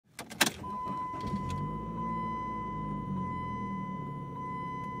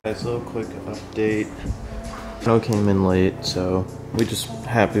Guys, a little quick update. Snow came in late, so we just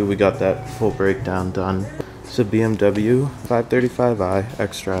happy we got that full breakdown done. It's a BMW 535i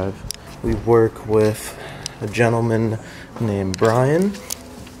X-Drive. We work with a gentleman named Brian,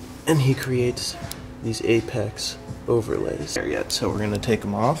 and he creates these Apex overlays there yet, so we're gonna take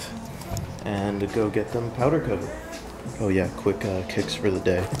them off and go get them powder coated. Oh yeah, quick kicks for the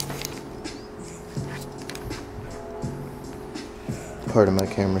day. Part of my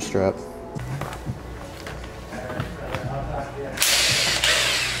camera strap.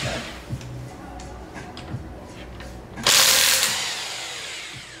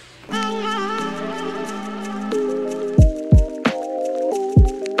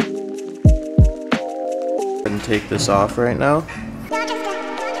 And take this off right now.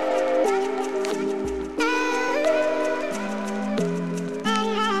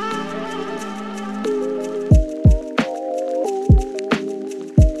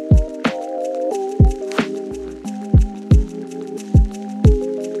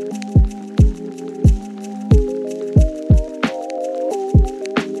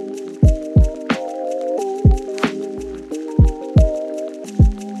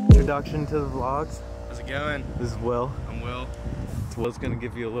 Introduction to the vlogs. How's it going? This is Will. I'm Will. Will's gonna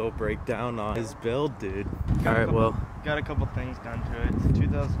give you a little breakdown on his build, dude. Alright, Will. Got a couple things done to it. It's a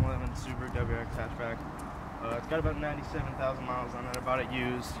 2011 Subaru WRX hatchback. It's got about 97,000 miles on it. I bought it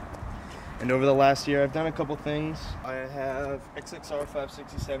used. And over the last year, I've done a couple things. I have XXR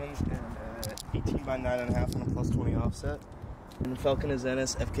 567s and 18 by 9.5 on a plus 20 offset. And Falcon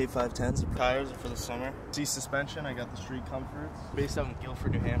Azenis FK 510s. Tires are for the summer. C suspension. I got the Street Comforts. Based out in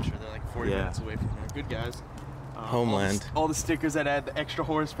Guilford, New Hampshire. They're like 40 minutes away from here. Good guys. Homeland. All the stickers that add the extra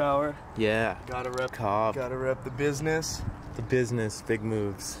horsepower. Yeah. Gotta rep Cobb. Gotta rep the business. The business, big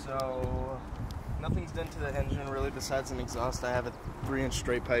moves. So nothing's done to the engine really besides an exhaust. I have a 3-inch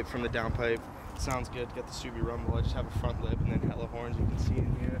straight pipe from the downpipe. Sounds good. Got the Subi rumble. I just have a front lip and then hella horns you can see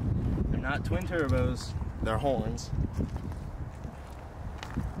in here. They're not twin turbos. They're horns.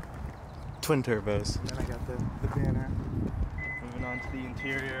 Twin turbos. And then I got the banner. Moving on to the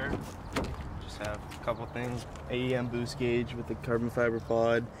interior. Just have a couple things. AEM boost gauge with the carbon fiber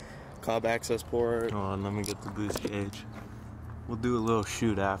pod. Cobb access port. Hold on, let me get the boost gauge. We'll do a little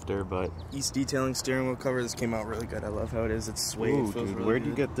shoot after, but... East detailing steering wheel cover. This came out really good. I love how it is. It's suede. Ooh, It feels dude, really where'd good.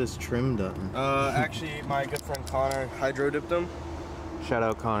 you get this trim done? Actually, my good friend Connor hydro dipped them. Shout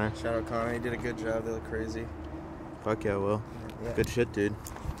out Connor. Shout out Connor. He did a good job. They look crazy. Fuck yeah, Will. Yeah. Good shit, dude.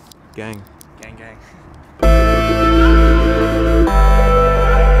 Gang. Gang, gang.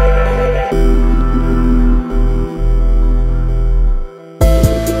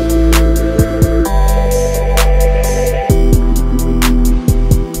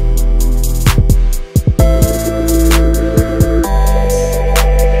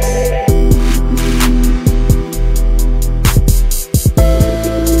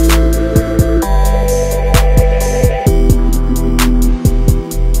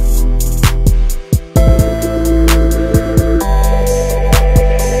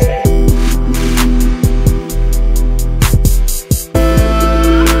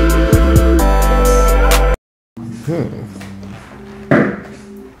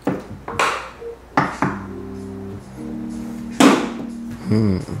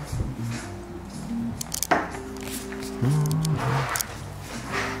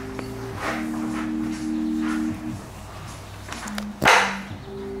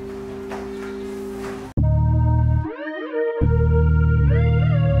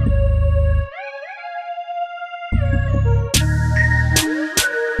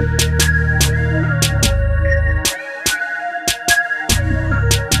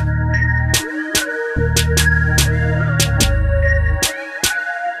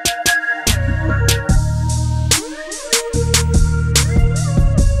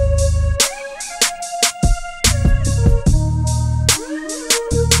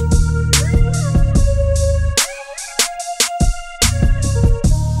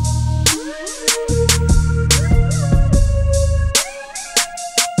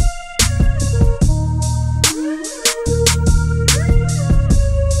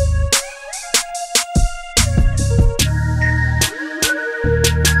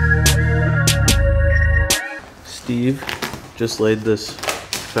 Steve just laid this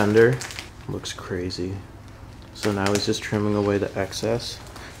fender. Looks crazy. So now he's just trimming away the excess.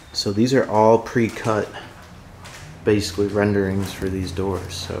 So these are all pre-cut, basically renderings for these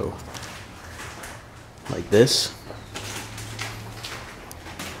doors. So like this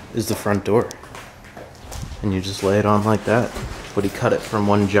is the front door. And you just lay it on like that. But he cut it from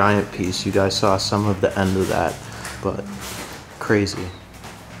one giant piece. You guys saw some of the end of that, but crazy.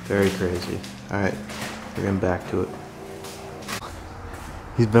 Very crazy. Alright, we're getting back to it.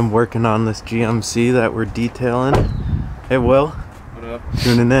 He's been working on this GMC that we're detailing. Hey Will. What up?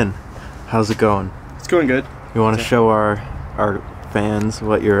 Tuning in. How's it going? It's going good. You want to show our fans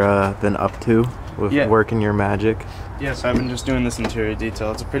what you're been up to with working your magic? Yes, I've been just doing this interior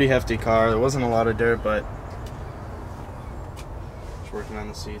detail. It's a pretty hefty car. There wasn't a lot of dirt, but just working on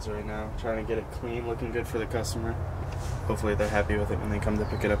the seats right now. Trying to get it clean, looking good for the customer. Hopefully they're happy with it when they come to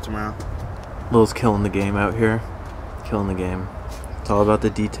pick it up tomorrow. Will's killing the game out here. Killing the game. It's all about the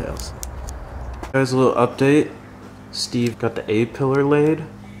details. Guys, a little update. Steve got the A-pillar laid.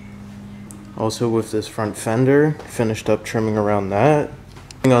 Also with this front fender, finished up trimming around that.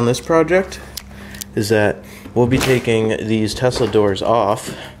 The thing on this project is that we'll be taking these Tesla doors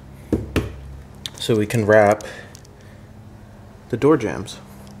off so we can wrap the door jambs.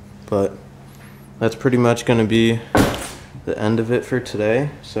 But that's pretty much going to be the end of it for today.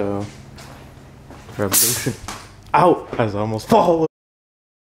 So, revolution. Ow! I was almost falling.